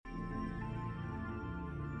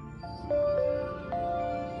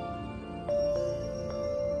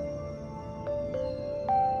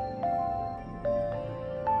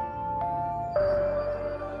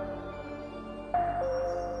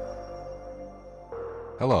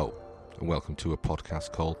Hello, and welcome to a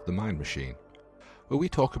podcast called The Mind Machine, where we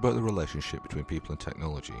talk about the relationship between people and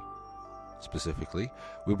technology. Specifically,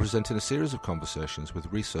 we're presenting a series of conversations with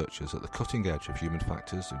researchers at the cutting edge of human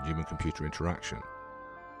factors and human-computer interaction.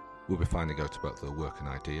 We'll be finding out about their work and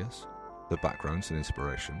ideas, their backgrounds and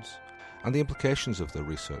inspirations, and the implications of their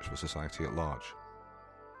research for society at large.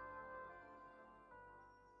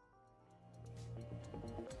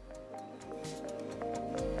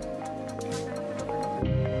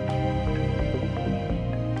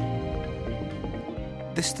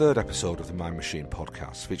 This third episode of the Mind Machine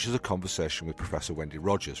podcast features a conversation with Professor Wendy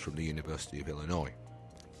Rogers from the University of Illinois.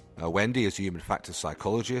 Wendy is a human factors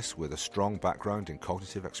psychologist with a strong background in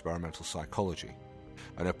cognitive experimental psychology,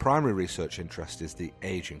 and her primary research interest is the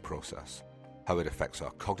aging process, how it affects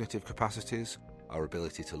our cognitive capacities, our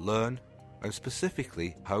ability to learn, and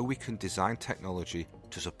specifically how we can design technology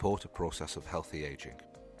to support a process of healthy aging.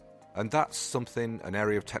 And that's something, an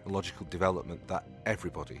area of technological development that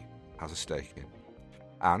everybody has a stake in.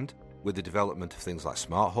 And with the development of things like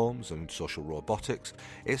smart homes and social robotics,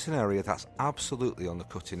 it's an area that's absolutely on the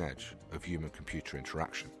cutting edge of human-computer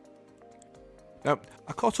interaction. Now,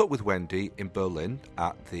 I caught up with Wendy in Berlin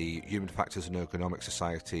at the Human Factors and Ergonomics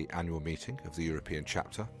Society annual meeting of the European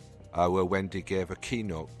chapter, where Wendy gave a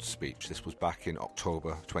keynote speech. This was back in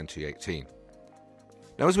October 2018.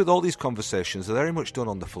 Now, as with all these conversations, they're very much done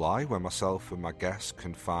on the fly, where myself and my guests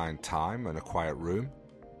can find time and a quiet room.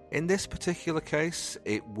 In this particular case,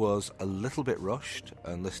 it was a little bit rushed,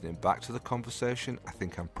 and listening back to the conversation, I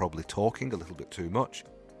think I'm probably talking a little bit too much.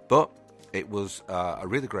 But it was a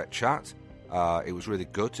really great chat. It was really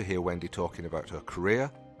good to hear Wendy talking about her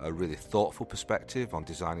career, a really thoughtful perspective on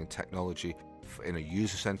designing technology in a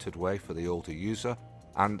user-centered way for the older user,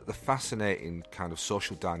 and the fascinating kind of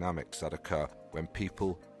social dynamics that occur when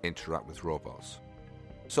people interact with robots.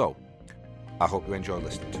 So, I hope you enjoy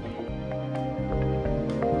listening to it.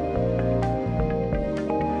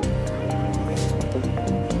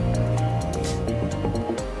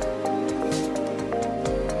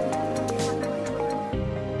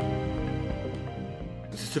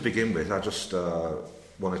 To begin with, I just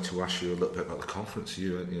wanted to ask you a little bit about the conference.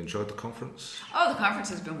 You enjoyed the conference? Oh, the conference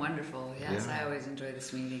has been wonderful. Yes, yeah. I always enjoy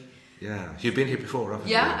this meeting. Yeah, you've been here before, haven't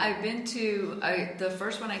you? Yeah, I've been to, the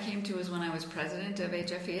first one I came to was when I was president of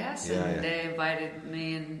HFES, and they invited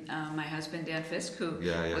me and my husband, Dan Fisk, who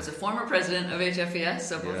was a former president of HFES,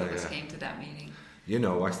 so both of us came to that meeting. You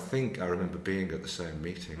know, I think I remember being at the same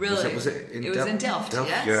meeting. Really? Was it in Delft? It was in Delft,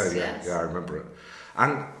 yes. Yeah, I remember it.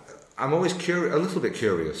 And I'm always a little bit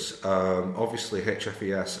curious. Obviously,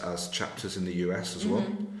 HFES has chapters in the US as well.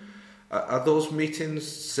 Are those meetings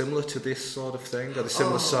similar to this sort of thing? Are they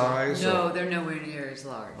similar size? No, they're nowhere near as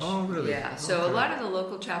large. Oh, really? Yeah. So a lot of the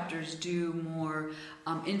local chapters do more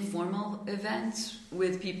informal events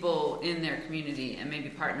with people in their community and maybe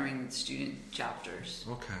partnering with student chapters.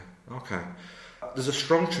 Okay. There's a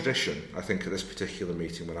strong tradition, I think, at this particular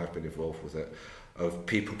meeting when I've been involved with it, of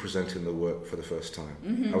people presenting their work for the first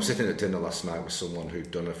time. I was sitting at dinner last night with someone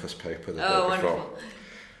who'd done a first paper the day before.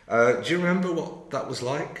 Wonderful. Do you remember what that was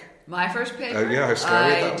like? My first paper? Yeah, how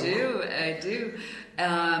scary I do.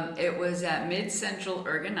 It was at Mid-Central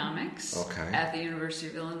Ergonomics at the University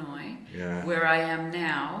of Illinois, where I am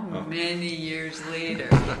now, many years later.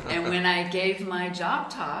 And when I gave my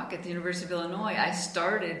job talk at the University of Illinois, I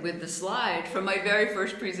started with the slide from my very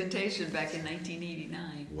first presentation back in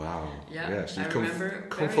 1989. Wow. Yeah, yes, I remember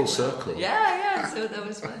come full circle. Yeah, so that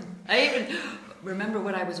was fun. I even remember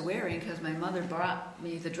what I was wearing because my mother brought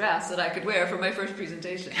me the dress that I could wear for my first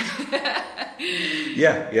presentation.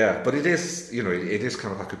 Yeah, but it is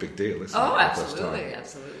kind of like a big deal, isn't it? Oh, absolutely.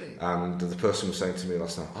 And the person was saying to me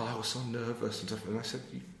last night, I was so nervous and stuff, and I said,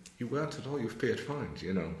 you weren't at all, you appeared fine,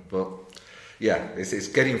 But yeah, it's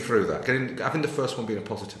getting through that. Having the first one being a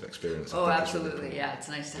positive experience. Oh, absolutely, it's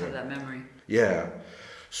nice to have that memory. Yeah.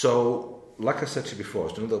 So, like I said to you before, I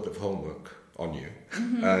was doing a little bit of homework on you,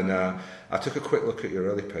 and I took a quick look at your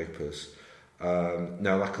early papers.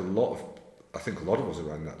 Now, like I think a lot of us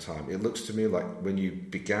around that time, it looks to me like when you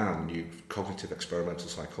began, cognitive experimental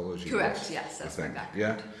psychology. Correct, yes, that's my background.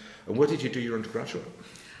 Yeah. And where did you do your undergraduate?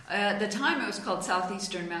 At the time, it was called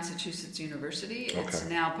Southeastern Massachusetts University. It's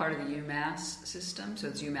now part of the UMass system, so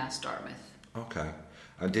it's UMass Dartmouth. Okay.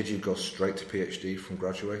 And did you go straight to PhD from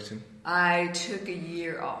graduating? I took a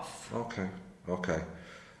year off. Okay.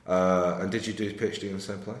 And did you do PhD in the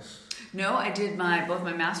same place? No, I did both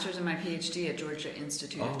my master's and my PhD at Georgia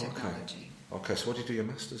Institute of Technology. Okay, so what did you do your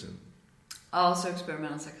master's in? Also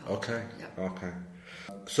experimental psychology. Okay, yep. Okay.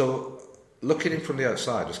 So, looking in from the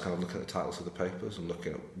outside, just kind of looking at the titles of the papers and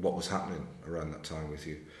looking at what was happening around that time with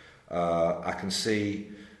you, I can see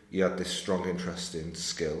you had this strong interest in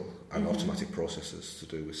skill and automatic processes to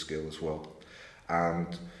do with skill as well. And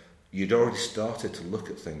you'd already started to look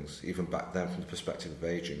at things, even back then, from the perspective of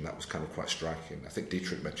ageing. That was kind of quite striking. I think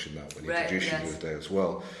Dietrich mentioned that when he introduced you the other day as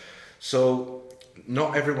well. So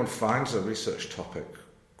not everyone finds a research topic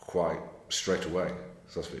quite straight away,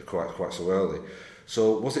 so to speak, quite so early.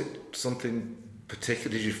 So was it something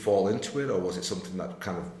particular? Did you fall into it, or was it something that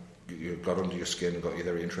kind of you got under your skin and got you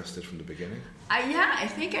very interested from the beginning? I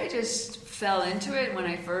think I just fell into it when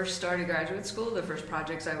I first started graduate school. The first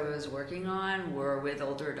projects I was working on were with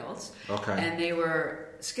older adults. Okay. And they were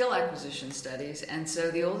skill acquisition studies. And so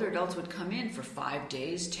the older adults would come in for 5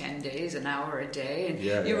 days, 10 days, an hour a day. And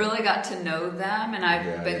you really got to know them. And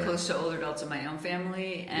I've been close to older adults in my own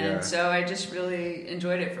family. And so I just really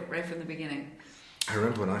enjoyed it right from the beginning. I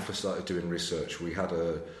remember when I first started doing research, we had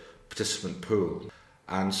a participant pool.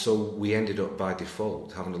 And so we ended up by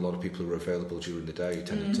default having a lot of people who were available during the day, who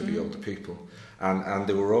tended to be older people. And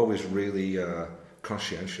they were always really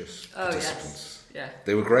conscientious participants. Yes. Yeah.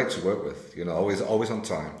 They were great to work with, always on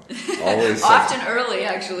time. Always often early,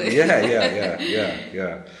 actually.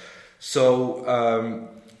 Yeah. So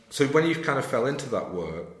when you kind of fell into that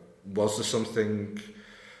work, was there something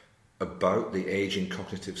about the aging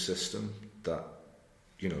cognitive system that,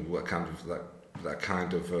 what kind of that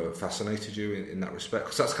fascinated you in that respect?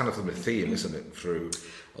 Because that's kind of the theme, isn't it, through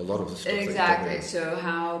a lot of the stuff. Exactly. So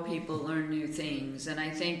how people learn new things. And I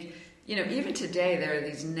think, even today there are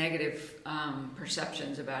these negative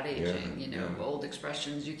perceptions about aging, old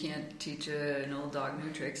expressions, you can't teach an old dog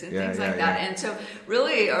new tricks and things like that. And so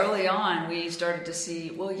really early on we started to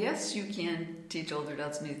see, well, yes, you can teach older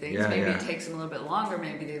adults new things. Maybe it takes them a little bit longer.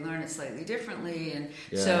 Maybe they learn it slightly differently. And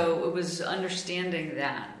so it was understanding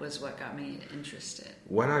that was what got me interested.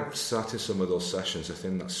 When I sat in some of those sessions, the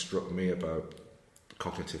thing that struck me about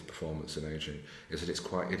cognitive performance in aging is that it's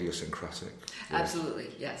quite idiosyncratic. Absolutely,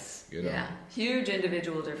 yes. Yeah, huge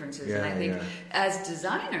individual differences. And I think as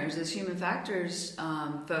designers, as human factors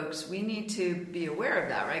folks, we need to be aware of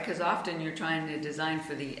that, right? Because often you're trying to design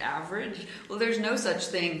for the average. Well, there's no such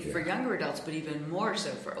thing for younger adults, but even more so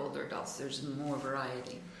for older adults. There's more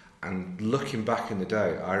variety. And looking back in the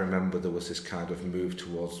day, I remember there was this kind of move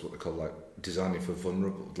towards what they call designing for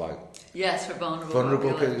vulnerable, yes, for vulnerable.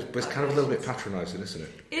 Vulnerable, but it's kind of a little bit patronising, isn't it?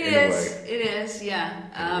 It is, yeah.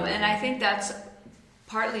 And I think that's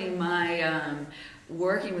partly my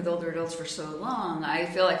working with older adults for so long. I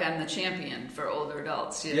feel like I'm the champion for older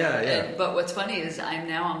adults. But what's funny is I'm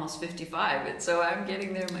now almost 55, and so I'm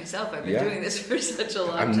getting there myself. I've been doing this for such a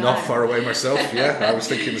long time. I'm not far away myself. I was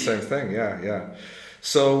thinking the same thing. Yeah.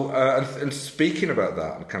 So, and speaking about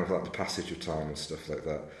that, and kind of the passage of time and stuff like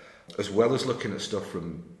that, as well as looking at stuff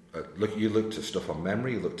from, you looked at stuff on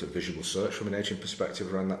memory, you looked at visual search from an aging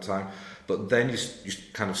perspective around that time, but then you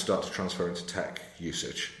kind of start to transfer into tech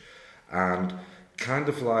usage. And kind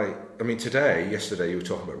of yesterday you were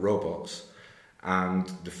talking about robots,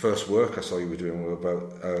 and the first work I saw you were doing were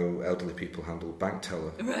about how elderly people handle bank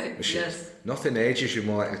teller machines. Yes. Nothing ages you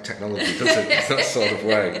more like technology, does it? That sort of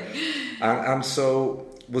way. And so,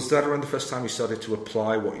 was that around the first time you started to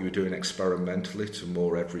apply what you were doing experimentally to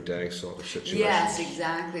more everyday sort of situations? Yes,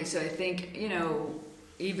 exactly. So I think,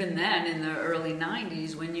 even then in the early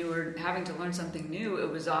 90s, when you were having to learn something new,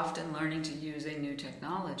 it was often learning to use a new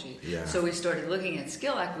technology. Yeah. So we started looking at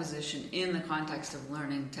skill acquisition in the context of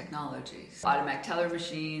learning technologies. Automatic teller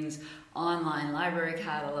machines, online library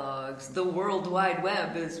catalogs, the World Wide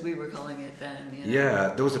Web, as we were calling it then. Yeah,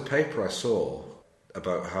 there was a paper I saw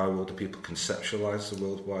about how older people conceptualize the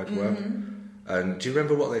World Wide Web. And do you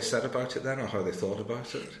remember what they said about it then, or how they thought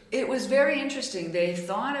about it? It was very interesting. They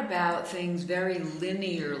thought about things very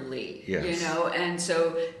linearly, and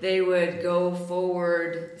so they would go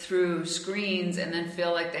forward through screens and then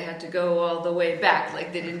feel like they had to go all the way back,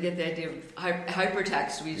 like they didn't get the idea of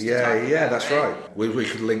hypertext we used to talk about. That's right. We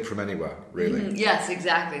could link from anywhere, really. Yes,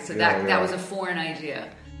 exactly. So that was a foreign idea.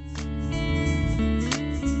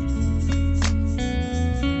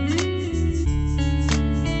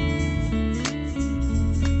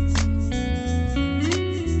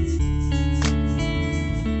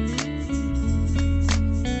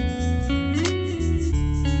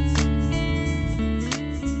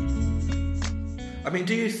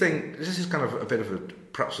 Do you think, this is kind of a bit of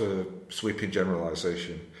perhaps a sweeping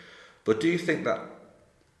generalisation, but do you think that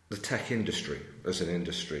the tech industry, as an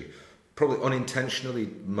industry, probably unintentionally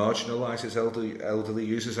marginalises elderly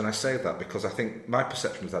users? And I say that because I think my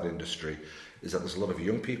perception of that industry is that there's a lot of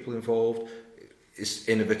young people involved. It's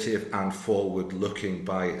innovative and forward-looking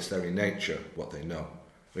by its very nature, what they know.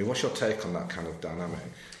 I mean, what's your take on that kind of dynamic?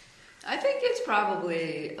 I think it's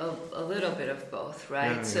probably a little bit of both,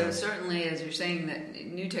 right? Yeah, so certainly, as you're saying, that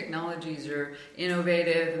new technologies are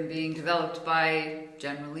innovative and being developed by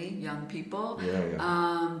generally young people.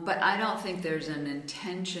 But I don't think there's an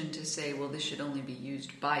intention to say, well, this should only be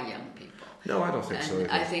used by young people. No, I don't think so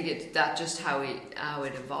either. I think that's just how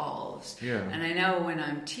it evolves. Yeah. And I know when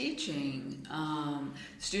I'm teaching,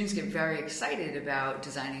 students get very excited about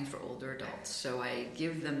designing for older adults. So I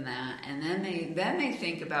give them that, and then they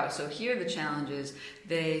think about. So here the challenge is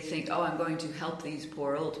they think, oh, I'm going to help these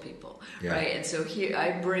poor old people, right? And so here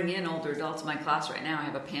I bring in older adults. My class right now, I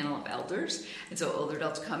have a panel of elders, and so older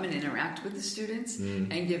adults come and interact with the students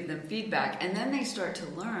and give them feedback, and then they start to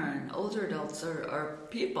learn. Older adults are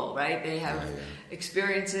people, right? They have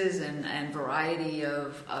experiences and variety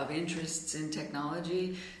of interests in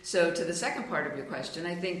technology. So to the second part of your question,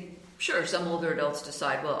 I think, sure, some older adults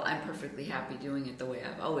decide, well, I'm perfectly happy doing it the way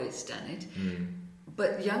I've always done it.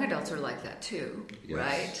 But young adults are like that too,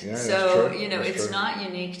 right? Yeah, so, that's it's true. Not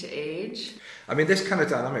unique to age. I mean, this kind of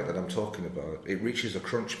dynamic that I'm talking about, it reaches a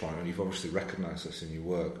crunch point, and you've obviously recognised this in your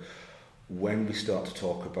work, when we start to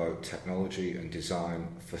talk about technology and design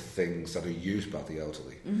for things that are used by the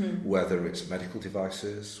elderly, whether it's medical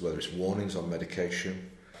devices, whether it's warnings on medication.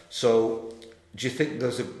 So do you think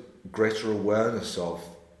there's a greater awareness of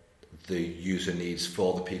the user needs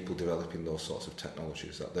for the people developing those sorts of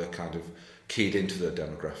technologies, that they're kind of keyed into their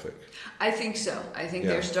demographic? I think so. I think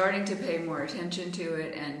they're starting to pay more attention to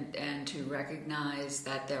it and to recognize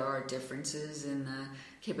that there are differences in the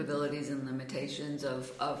capabilities and limitations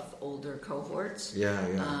of older cohorts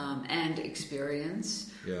and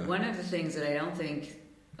experience. One of the things that I don't think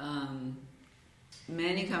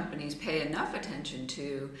many companies pay enough attention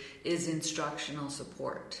to is instructional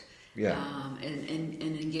support. And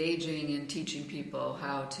engaging and teaching people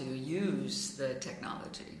how to use the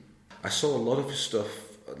technology. I saw a lot of stuff,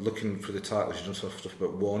 looking for the titles, you've done stuff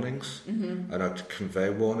about warnings and how to convey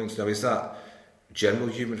warnings. Now, is that general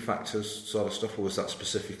human factors sort of stuff, or was that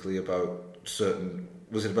specifically about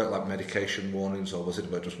was it about like medication warnings, or was it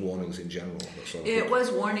about just warnings in general? It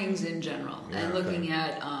was warnings in general, and looking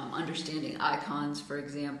at understanding icons, for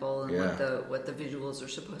example, and what the visuals are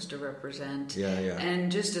supposed to represent,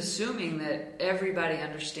 and just assuming that everybody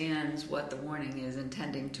understands what the warning is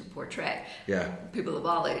intending to portray. People of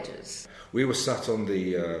all ages. We were sat on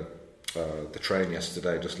the train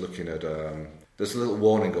yesterday, just looking at. There's a little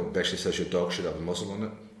warning up, basically says your dog should have a muzzle on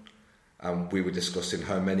it. And we were discussing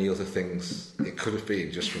how many other things it could have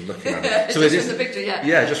been just from looking at it. So just from the picture,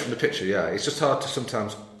 just from the picture, It's just hard to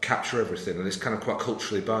sometimes capture everything, and it's kind of quite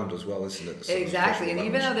culturally bound as well, isn't it? Exactly, and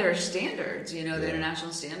even though there are standards, the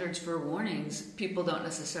international standards for warnings, people don't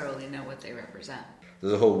necessarily know what they represent.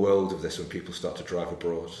 There's a whole world of this when people start to drive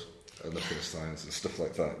abroad and look at the signs and stuff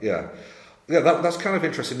like that. That's kind of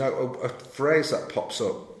interesting. Now, a phrase that pops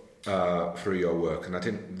up through your work, and I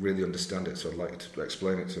didn't really understand it, so I'd like you to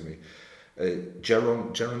explain it to me.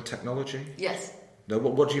 Geron technology? Yes. Now,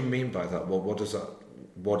 what do you mean by that? What does that?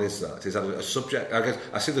 What is that? Is that a subject? I guess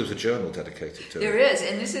I see there's a journal dedicated to it. There is,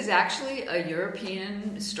 and this is actually a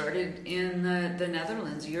European, started in the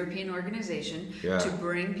Netherlands, European organization to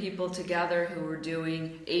bring people together who were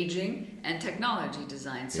doing aging and technology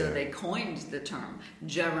design. So they coined the term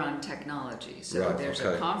Geron technology. So there's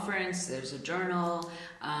a conference, there's a journal,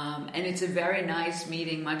 and it's a very nice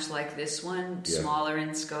meeting, much like this one, smaller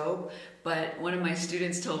in scope. But one of my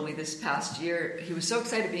students told me this past year, he was so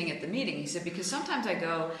excited being at the meeting. He said, because sometimes I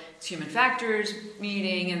go to human factors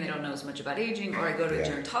meeting and they don't know as much about aging, or I go to a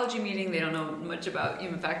gerontology meeting, they don't know much about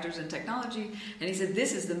human factors and technology. And he said,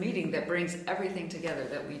 this is the meeting that brings everything together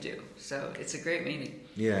that we do. So it's a great meeting.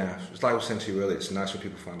 Yeah, it's like I was saying to you earlier, it's nice when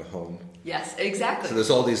people find a home. Yes, exactly. So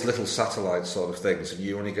there's all these little satellite sort of things, and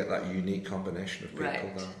you only get that unique combination of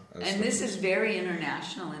people there. And this is very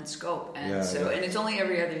international in scope, and and it's only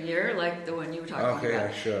every other year, like the one you were talking about.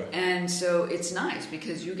 Yeah, sure. And so it's nice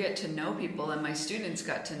because you get to know people, and my students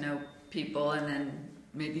got to know people, and then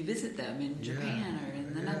maybe visit them in Japan or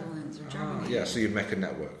in the Netherlands or Germany. So you make a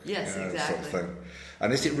network. Yes, exactly. Sort of thing.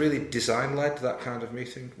 And is it really design-led, that kind of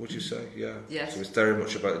meeting, would you say? Yeah. Yes. So it's very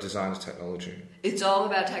much about the design of technology. It's all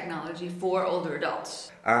about technology for older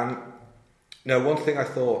adults. And now, one thing I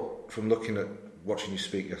thought from looking at watching you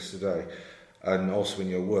speak yesterday, and also in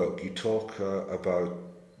your work, you talk about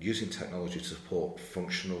using technology to support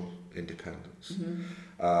functional independence,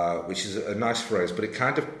 which is a nice phrase, but it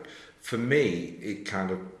kind of, for me,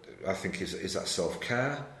 I think is that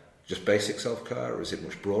self-care, just basic self-care, or is it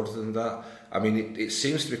much broader than that? I mean, it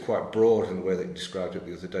seems to be quite broad in the way that you described it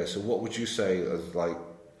the other day. So what would you say as like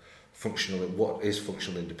what is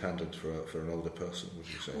functional independence for an older person, would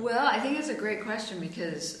you say? Well, I think it's a great question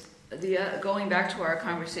because going back to our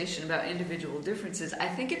conversation about individual differences, I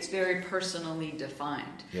think it's very personally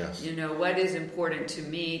defined. Yes. What is important to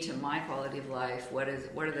me, to my quality of life? What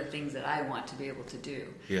are the things that I want to be able to do?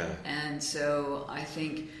 Yeah. And so I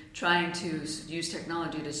think trying to use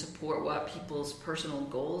technology to support what people's personal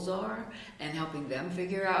goals are and helping them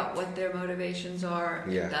figure out what their motivations are,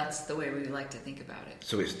 that's the way we like to think about it.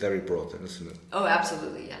 So it's very broad then, isn't it? Oh,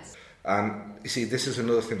 absolutely, yes. And you see, this is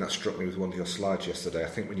another thing that struck me with one of your slides yesterday. I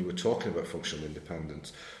think when you were talking about functional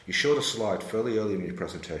independence, you showed a slide fairly early in your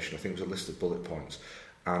presentation. I think it was a list of bullet points,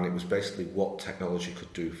 and it was basically what technology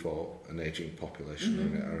could do for an ageing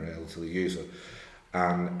population or an elderly user.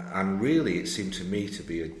 And really, it seemed to me to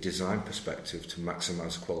be a design perspective to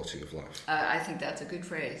maximise quality of life. I think that's a good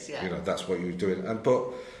phrase. Yeah. That's what you were doing, but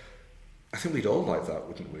I think we'd all like that,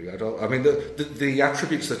 wouldn't we? I mean, the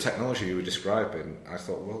attributes of the technology you were describing, I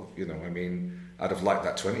thought, well, I'd have liked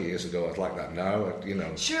that 20 years ago. I'd like that now,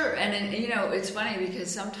 Sure, and it's funny because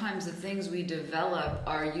sometimes the things we develop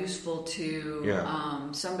are useful to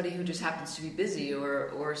somebody who just happens to be busy,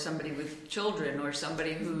 or somebody with children, or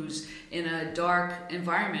somebody who's in a dark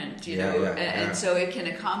environment, and so it can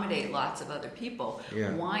accommodate lots of other people.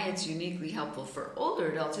 Yeah. Why it's uniquely helpful for older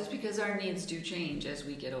adults is because our needs do change as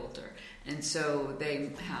we get older. And so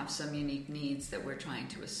they have some unique needs that we're trying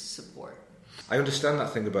to support. I understand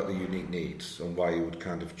that thing about the unique needs and why you would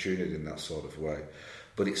kind of tune it in that sort of way.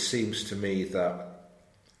 But it seems to me that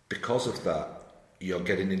because of that, you're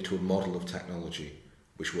getting into a model of technology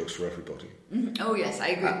which works for everybody. Mm-hmm. Oh, yes, I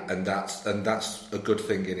agree. And that's a good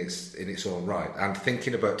thing in its own right. And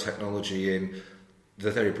thinking about technology in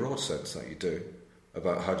the very broad sense that you do,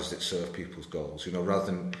 about how does it serve people's goals, rather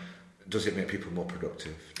than does it make people more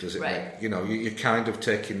productive? Does it make, you're kind of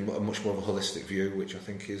taking a much more of a holistic view, which I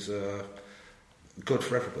think is good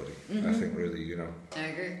for everybody. I think really, I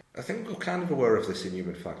agree. I think we're kind of aware of this in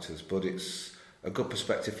human factors, but it's a good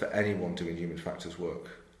perspective for anyone doing human factors work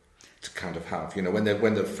to kind of have. When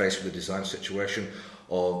they're faced with a design situation,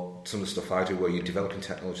 or some of the stuff I do where you're developing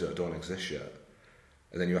technology that don't exist yet,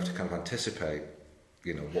 and then you have to kind of anticipate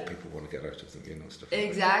what people want to get out of them, stuff like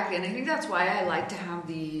exactly. And I think that's why I like to have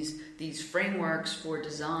these frameworks for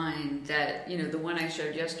design that, the one I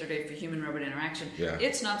showed yesterday for human-robot interaction,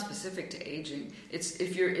 it's not specific to aging. It's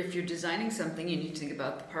if you're designing something, you need to think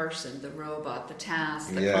about the person, the robot, the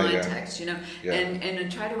task, the context,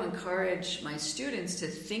 and try to encourage my students to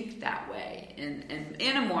think that way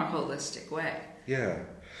in a more holistic way. Yeah.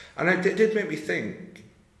 And it did make me think,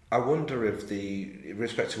 I wonder if in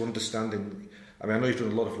respect to understanding, I mean, I know you've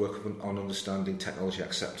done a lot of work on understanding technology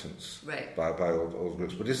acceptance by all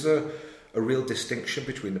groups, but is there a real distinction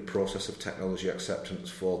between the process of technology acceptance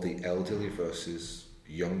for the elderly versus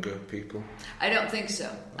younger people? I don't think so.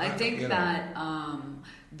 I think that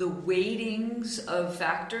the weightings of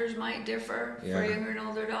factors might differ for younger and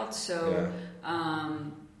older adults. So,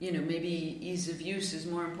 maybe ease of use is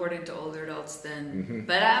more important to older adults than,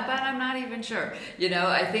 but I'm not even sure.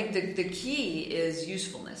 I think the key is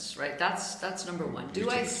usefulness, right? That's number one. Do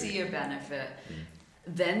I see a benefit?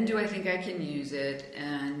 Then do I think I can use it?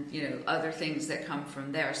 And, other things that come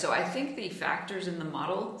from there. So I think the factors in the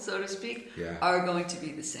model, so to speak, are going to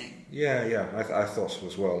be the same. Yeah, I thought so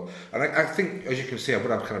as well. And I think, as you can see,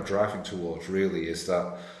 what I'm kind of driving towards really is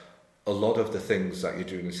that a lot of the things that you're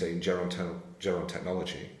doing, say, in general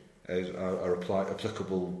technology are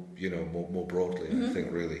applicable, more broadly, I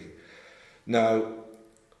think, really. Now,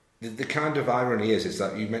 the kind of irony is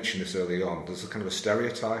that you mentioned this early on, there's a kind of a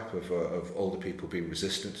stereotype of older people being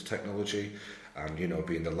resistant to technology and,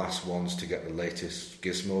 being the last ones to get the latest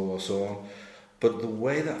gizmo or so on. But the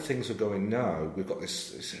way that things are going now, we've got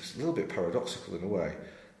this, it's a little bit paradoxical in a way,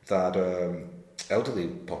 that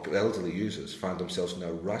elderly users find themselves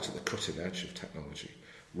now right at the cutting edge of technology.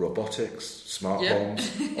 Robotics, smart homes,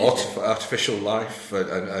 artificial life,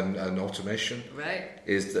 and automation. Right.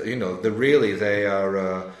 Is that they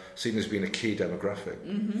are seen as being a key demographic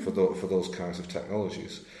for those kinds of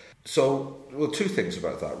technologies. So, two things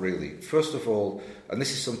about that really. First of all, and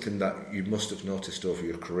this is something that you must have noticed over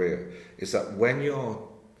your career, is that when you're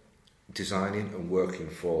designing and working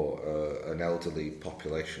for an elderly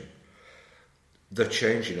population, they're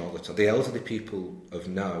changing all the time. The elderly people of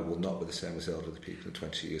now will not be the same as the elderly people in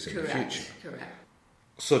 20 years in the future. Correct.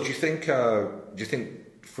 So do you think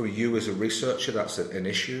for you as a researcher that's an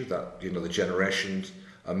issue, that the generations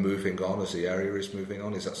are moving on as the area is moving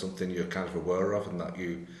on? Is that something you're kind of aware of and that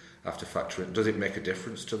you have to factor in? Does it make a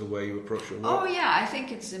difference to the way you approach your work? Oh yeah, I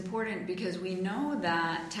think it's important because we know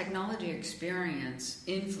that technology experience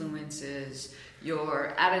influences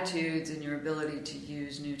your attitudes and your ability to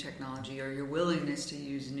use new technology, or your willingness to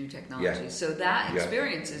use new technology. So that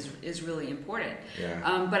experience is really important.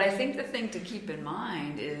 But I think the thing to keep in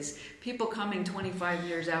mind is people coming 25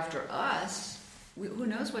 years after us, who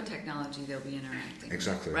knows what technology they'll be interacting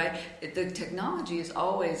with, right? The technology is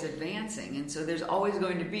always advancing, and so there's always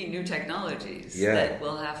going to be new technologies that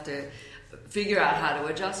we'll have to figure out how to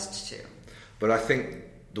adjust to. But I think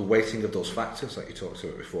the weighting of those factors that you talked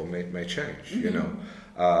about before may change. You know,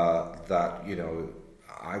 that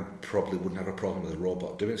I probably wouldn't have a problem with a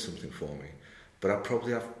robot doing something for me, but I'd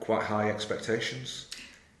probably have quite high expectations.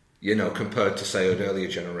 Compared to say an earlier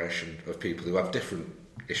generation of people who have different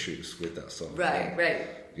issues with that sort of thing. Right.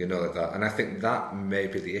 Like that. And I think that may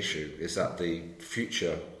be the issue, is that the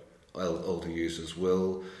future older users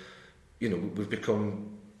will, we've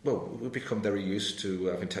become very used to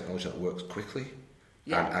having technology that works quickly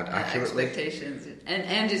and accurately. Expectations.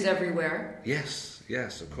 And is everywhere. Yes,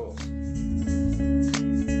 of course.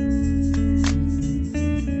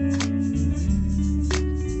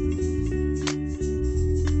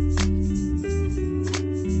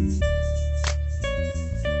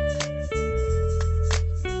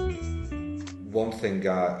 One thing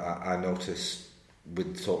I noticed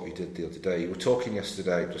with the talk you did the other day, you were talking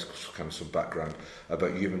yesterday, just kind of some background,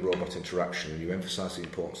 about human-robot interaction, and you emphasised the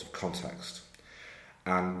importance of context.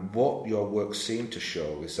 And what your work seemed to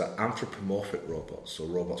show is that anthropomorphic robots, or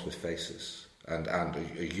robots with faces, and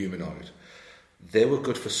a humanoid, they were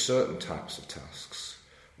good for certain types of tasks,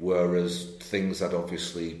 whereas things that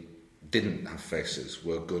obviously didn't have faces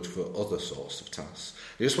were good for other sorts of tasks.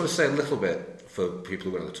 I just want to say a little bit for people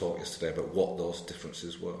who went on the talk yesterday about what those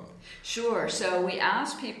differences were. Sure. So we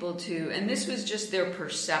asked people to, and this was just their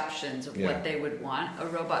perceptions of what they would want a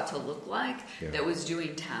robot to look like that was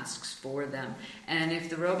doing tasks for them. And if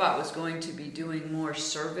the robot was going to be doing more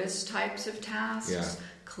service types of tasks,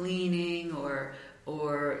 cleaning or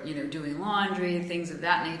doing laundry, things of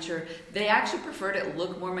that nature, they actually preferred it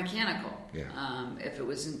look more mechanical. If it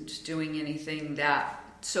wasn't doing anything that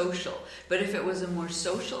social. But if it was a more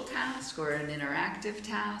social task or an interactive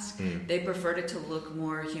task, they preferred it to look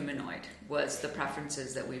more humanoid, was the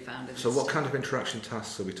preferences that we found in So what kind of interaction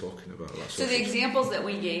tasks are we talking about? So the examples that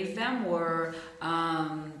we gave them were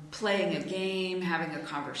playing a game, having a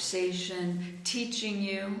conversation, teaching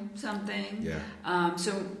you something.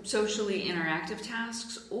 So socially interactive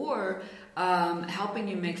tasks, or helping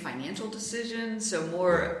you make financial decisions, so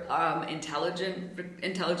more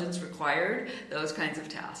intelligence required, those kinds of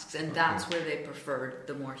tasks. And that's where they preferred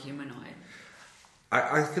the more humanoid.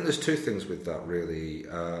 I think there's two things with that, really.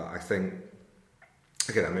 I think,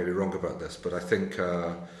 again, I may be wrong about this, but I think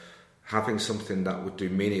having something that would do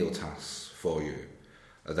menial tasks for you,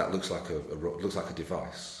 that looks like a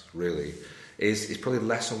device, really, is probably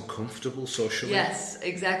less uncomfortable socially. Yes,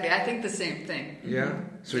 exactly. I think the same thing.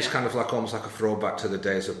 So it's kind of like almost like a throwback to the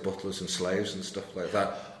days of butlers and slaves and stuff like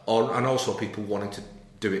that. And also people wanting to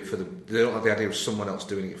do it for them. They don't like the idea of someone else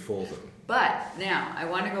doing it for them. But now I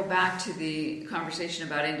want to go back to the conversation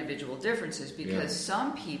about individual differences, because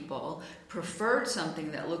some people preferred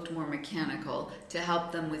something that looked more mechanical to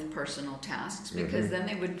help them with personal tasks, because then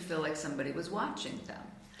they wouldn't feel like somebody was watching them.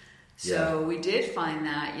 So we did find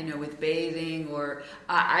that, with bathing, or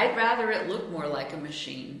I'd rather it look more like a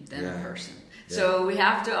machine than a person. So we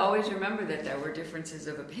have to always remember that there were differences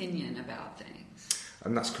of opinion about things.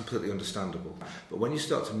 And that's completely understandable. But when you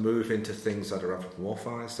start to move into things that are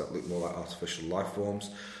anthropomorphized, that look more like artificial life forms,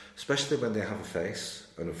 especially when they have a face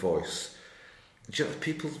and a voice,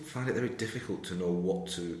 people find it very difficult to know what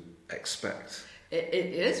to expect. It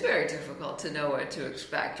is very difficult to know what to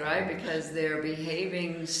expect, right? Because they're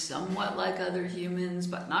behaving somewhat like other humans,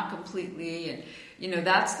 but not completely. And,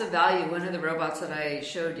 that's the value. One of the robots that I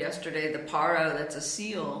showed yesterday, the Paro, that's a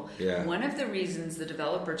seal. One of the reasons the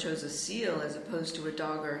developer chose a seal as opposed to a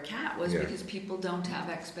dog or a cat was because people don't have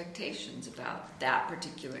expectations about that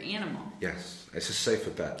particular animal. Yes, it's a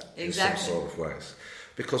safer bet in some sort of ways.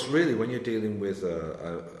 Because really, when you're dealing with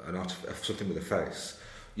something with a face,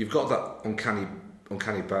 you've got that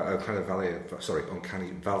uncanny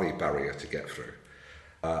valley barrier to get through.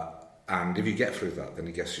 And if you get through that, then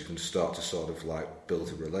I guess you can start to sort of like build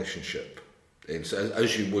a relationship,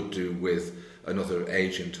 as you would do with another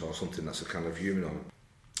agent or something that's a kind of humanoid.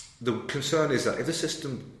 The concern is that if the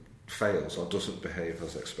system fails or doesn't behave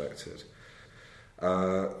as expected,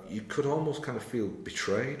 you could almost kind of feel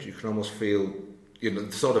betrayed. You can almost feel,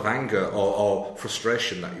 the sort of anger or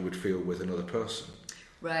frustration that you would feel with another person.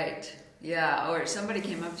 Right. Yeah, or somebody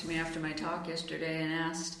came up to me after my talk yesterday and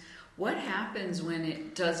asked, what happens when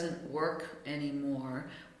it doesn't work anymore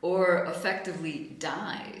or effectively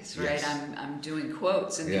dies, right? Yes. I'm doing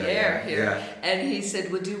quotes in the air here. Yeah. And he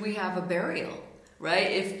said, well, do we have a burial,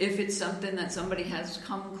 right? If it's something that somebody has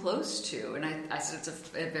come close to. And I said, it's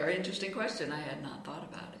a very interesting question. I had not thought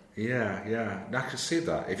about it. Yeah. And I can see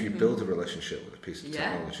that if you build a relationship with a piece of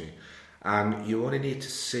technology. And you only need to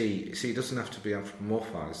see, it doesn't have to be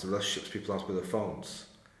anthropomorphized, the relationships people have with their phones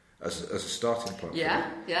as a starting point. Yeah.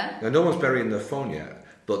 Now, no one's burying their phone yet,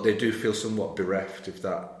 but they do feel somewhat bereft if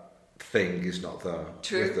that thing is not there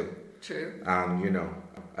with them. True. And,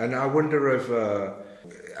 and I wonder if,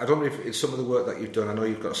 I don't know if it's some of the work that you've done. I know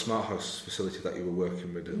you've got a smart house facility that you were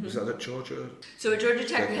working with. Was that at Georgia? So at Georgia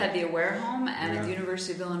Tech, we had the Aware Home, and at the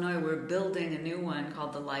University of Illinois, we're building a new one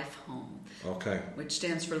called the Life Home. Okay. Which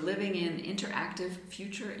stands for Living in Interactive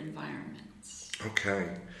Future Environments.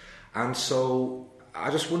 Okay. And so I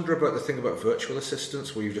just wonder about the thing about virtual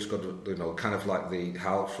assistants, where you've just got, kind of like the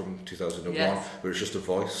HAL from 2001, where it's just a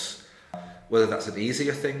voice. Whether that's an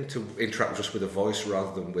easier thing to interact just with a voice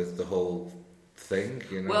rather than with the whole thing,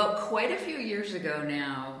 Well, quite a few years ago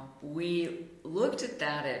now, we looked at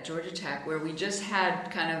that at Georgia Tech, where we just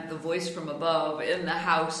had kind of the voice from above in the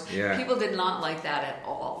house. Yeah. People did not like that at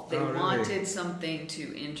all. They wanted something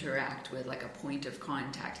to interact with, like a point of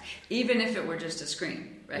contact, even if it were just a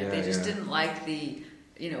screen, right? They just didn't like the,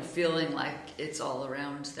 feeling like it's all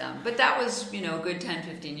around them. But that was, a good 10,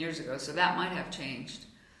 15 years ago, so that might have changed.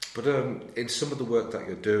 But in some of the work that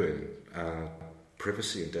you're doing,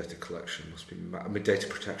 privacy and data collection must be, data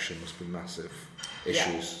protection must be massive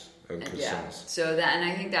issues and concerns. Yeah. So and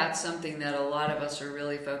I think that's something that a lot of us are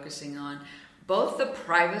really focusing on, both the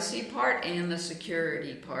privacy part and the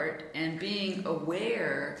security part, and being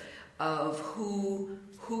aware of who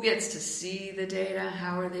gets to see the data,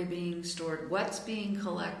 how are they being stored, what's being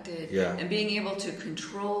collected, and being able to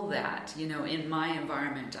control that. In my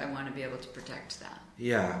environment, I want to be able to protect that.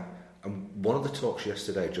 Yeah. And one of the talks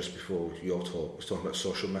yesterday, just before your talk, was talking about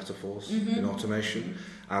social metaphors in automation,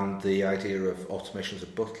 and the idea of automation as a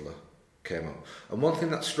butler came up. And one thing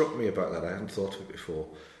that struck me about that, I hadn't thought of it before,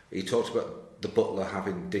 he talked about the butler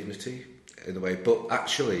having dignity in a way, but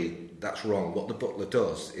actually that's wrong. What the butler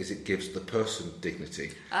does is it gives the person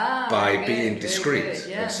dignity by being discreet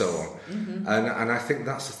and so on. And I think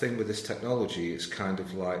that's the thing with this technology. It's kind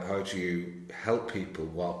of like, how do you help people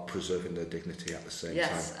while preserving their dignity at the same time?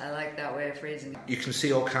 Yes, I like that way of phrasing it. You can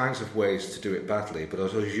see all kinds of ways to do it badly, but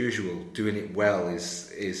as usual, doing it well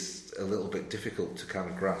is a little bit difficult to kind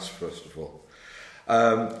of grasp, first of all.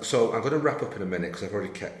 So I'm going to wrap up in a minute because I've already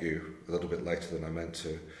kept you a little bit later than I meant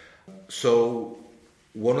to. So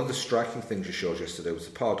one of the striking things you showed yesterday was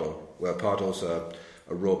the Pardo, where Pardo's a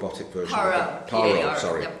robotic version of Paro,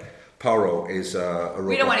 sorry. Yep. Paro is a robot.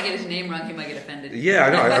 We don't want to get his name wrong, he might get offended. Yeah, I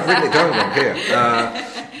know, I've written it down wrong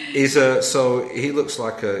here. So he looks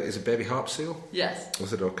like is a baby harp seal? Yes.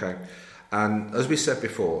 Was it okay? And as we said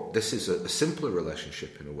before, this is a simpler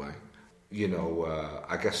relationship in a way.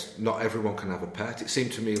 I guess not everyone can have a pet. It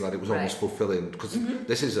seemed to me like it was almost fulfilling, because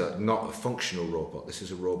this is not a functional robot. This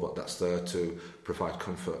is a robot that's there to provide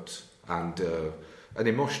comfort and an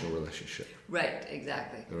emotional relationship. Right,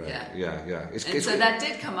 exactly. Right. Yeah. So that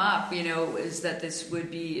did come up, is that this would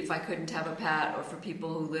be, if I couldn't have a pet, or for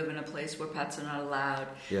people who live in a place where pets are not allowed,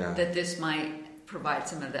 that this might provide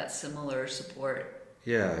some of that similar support.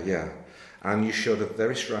 Yeah. And you showed a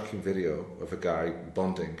very striking video of a guy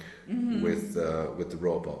bonding with the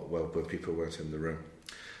robot when people weren't in the room.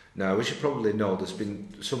 Now, as you probably know, there's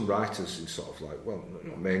been some writers in sort of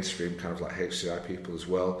like, mainstream kind of like HCI people as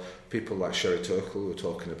well. People like Sherry Turkle who are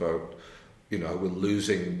talking about, we're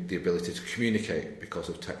losing the ability to communicate because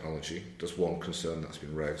of technology. There's one concern that's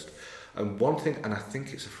been raised. And one thing, and I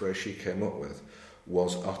think it's a phrase she came up with,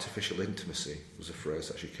 was artificial intimacy, was a phrase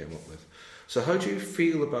that she came up with. So how do you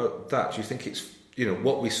feel about that? Do you think it's,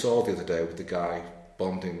 what we saw the other day with the guy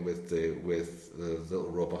bonding with the little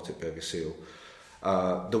robotic baby seal,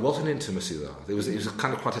 there was an intimacy there. It was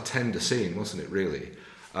kind of quite a tender scene, wasn't it, really?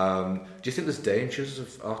 Do you think there's dangers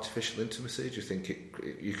of artificial intimacy? Do you think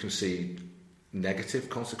you can see negative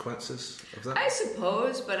consequences of that? I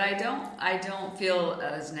suppose, but I don't feel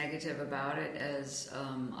as negative about it as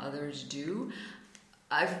others do.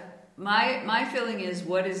 My feeling is,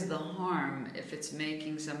 what is the harm if it's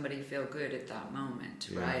making somebody feel good at that moment,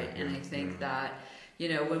 right? And I think that,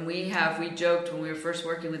 when we joked when we were first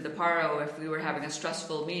working with the Paro, if we were having a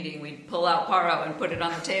stressful meeting, we'd pull out Paro and put it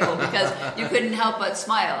on the table because you couldn't help but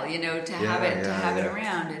smile, to have it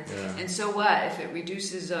around. And so what? If it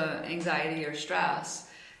reduces anxiety or stress,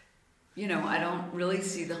 I don't really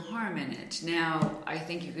see the harm in it. Now, I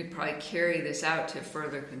think you could probably carry this out to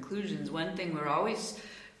further conclusions. One thing we're always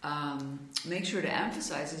make sure to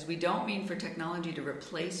emphasize is we don't mean for technology to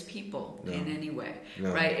replace people in any way,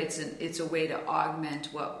 right? It's a way to augment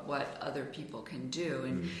what other people can do.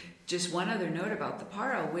 And just one other note about the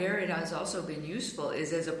Paro, where it has also been useful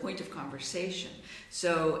is as a point of conversation.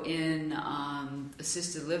 So in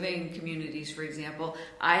assisted living communities, for example,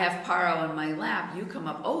 I have Paro on my lap, you come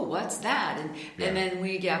up, oh, what's that? And then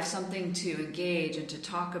we have something to engage and to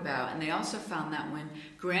talk about. And they also found that when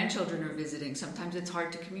grandchildren are visiting, sometimes it's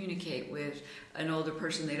hard to communicate with an older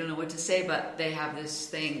person. They don't know what to say, but they have this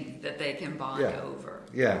thing that they can bond over.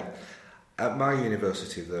 Yeah. At my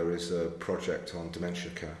university, there is a project on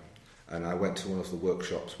dementia care. And I went to one of the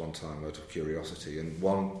workshops one time out of curiosity, and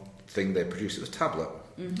one thing they produced, it was a tablet.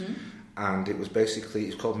 Mm-hmm. And it was basically,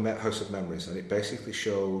 it's called House of Memories, and it basically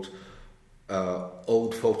showed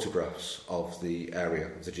old photographs of the area,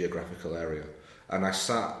 of the geographical area. And I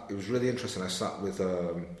sat, it was really interesting, I sat with,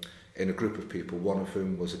 in a group of people, one of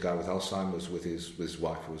whom was a guy with Alzheimer's with his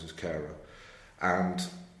wife, who was his carer. And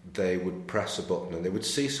they would press a button and they would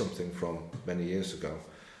see something from many years ago.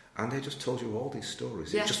 And they just told you all these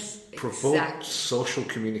stories. Yes, it just provoked social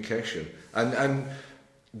communication. And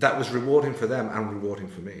that was rewarding for them and rewarding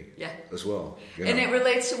for me as well. And it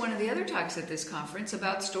relates to one of the other talks at this conference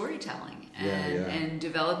about storytelling and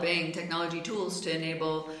developing technology tools to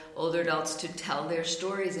enable older adults to tell their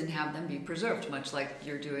stories and have them be preserved, much like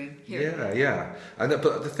you're doing here. Yeah.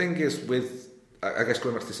 But the thing is with, I guess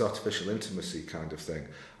going back to this artificial intimacy kind of thing,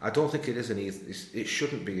 I don't think it is it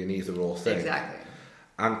shouldn't be an either or thing. Exactly.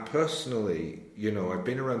 And personally, I've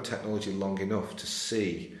been around technology long enough to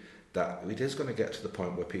see that it is going to get to the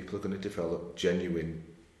point where people are going to develop a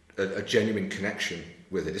genuine connection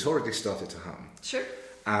with it. It's already started to happen. Sure.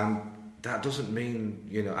 And that doesn't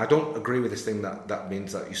mean, I don't agree with this thing that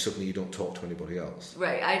means that you don't talk to anybody else.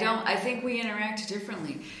 Right. I think we interact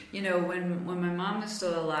differently. When my mom was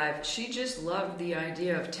still alive, she just loved the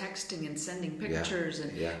idea of texting and sending pictures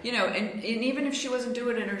and and even if she wasn't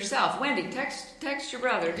doing it herself, Wendy, text your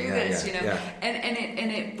brother, do this,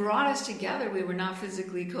 And it brought us together. We were not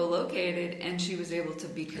physically co-located and she was able to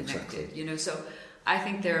be connected, Exactly. So I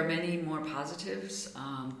think there are many more positives,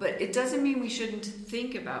 but it doesn't mean we shouldn't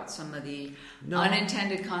think about some of the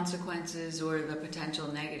unintended consequences or the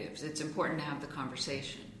potential negatives. It's important to have the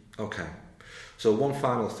conversation. Okay. So one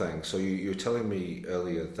final thing. So you were telling me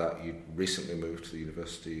earlier that you recently moved to the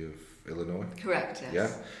University of Illinois. Correct,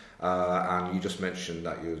 yes. Yeah. And you just mentioned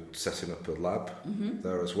that you're setting up a lab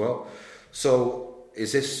there as well. So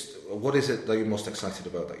what is it that you're most excited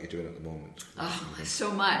about that you're doing at the moment? Oh, so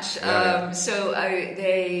much. I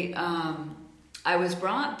was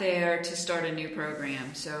brought there to start a new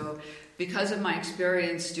program. So because of my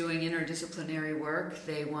experience doing interdisciplinary work,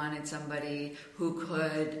 they wanted somebody who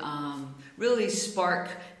could really spark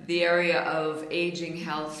the area of aging,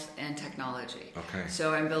 health, and technology. Okay.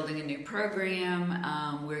 So I'm building a new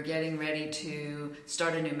program. We're getting ready to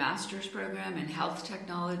start a new master's program in health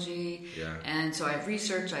technology. Yeah. And so I have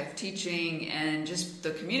research, I have teaching, and just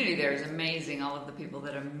the community there is amazing. All of the people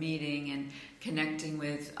that I'm meeting and connecting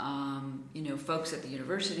with, folks at the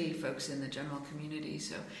university, folks in the general community.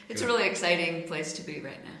 So it's a really exciting place to be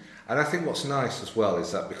right now. And I think what's nice as well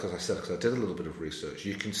is that because I did a little bit of research,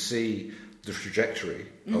 you can see the trajectory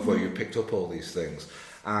of where you picked up all these things.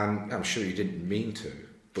 And I'm sure you didn't mean to,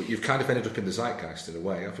 but you've kind of ended up in the zeitgeist in a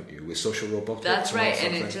way, haven't you, with social robotics? That's right,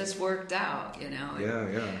 and it just worked out,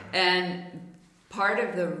 Yeah. And part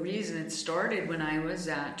of the reason it started when I was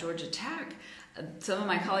at Georgia Tech, some of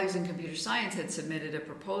my colleagues in computer science had submitted a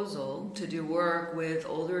proposal to do work with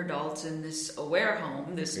older adults in this Aware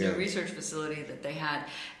Home, this new research facility that they had.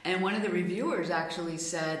 And one of the reviewers actually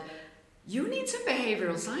said, you need some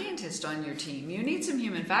behavioral scientists on your team. You need some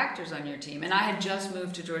human factors on your team. And I had just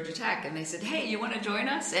moved to Georgia Tech, and they said, hey, you want to join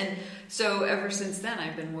us? And so ever since then,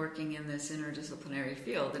 I've been working in this interdisciplinary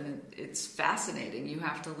field, and it's fascinating. You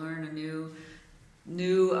have to learn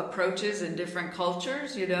new approaches in different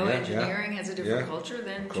cultures. Engineering has a different culture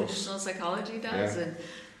than traditional psychology does, and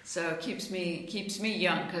so it keeps me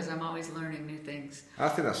young because I'm always learning new things. I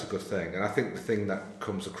think that's a good thing, and I think the thing that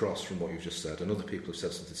comes across from what you've just said, and other people have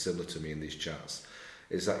said something similar to me in these chats,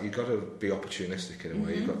 is that you've got to be opportunistic in a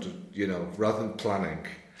way. You've got to, rather than planning,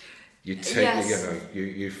 you take,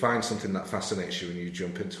 you find something that fascinates you and you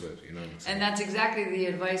jump into it, And that's exactly the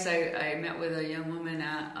advice. I met with a young woman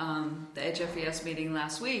at the HFES meeting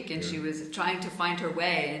last week, and she was trying to find her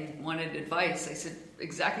way and wanted advice. I said,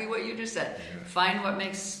 exactly what you just said. Yeah. Find what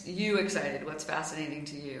makes you excited, what's fascinating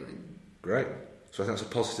to you. Great. So I think that's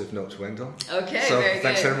a positive note to end on. Okay, so very good.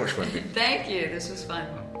 Thanks very much, Wendy. Thank you. This was fun.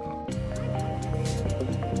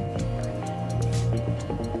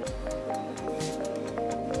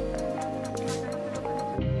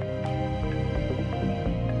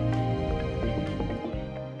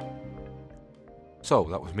 So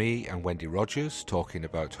that was me and Wendy Rogers talking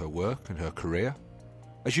about her work and her career.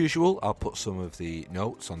 As usual, I'll put some of the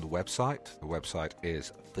notes on the website. The website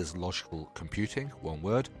is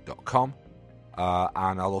physiologicalcomputing.com,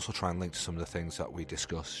 and I'll also try and link to some of the things that we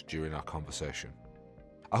discussed during our conversation.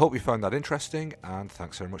 I hope you found that interesting, and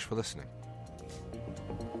thanks very much for listening.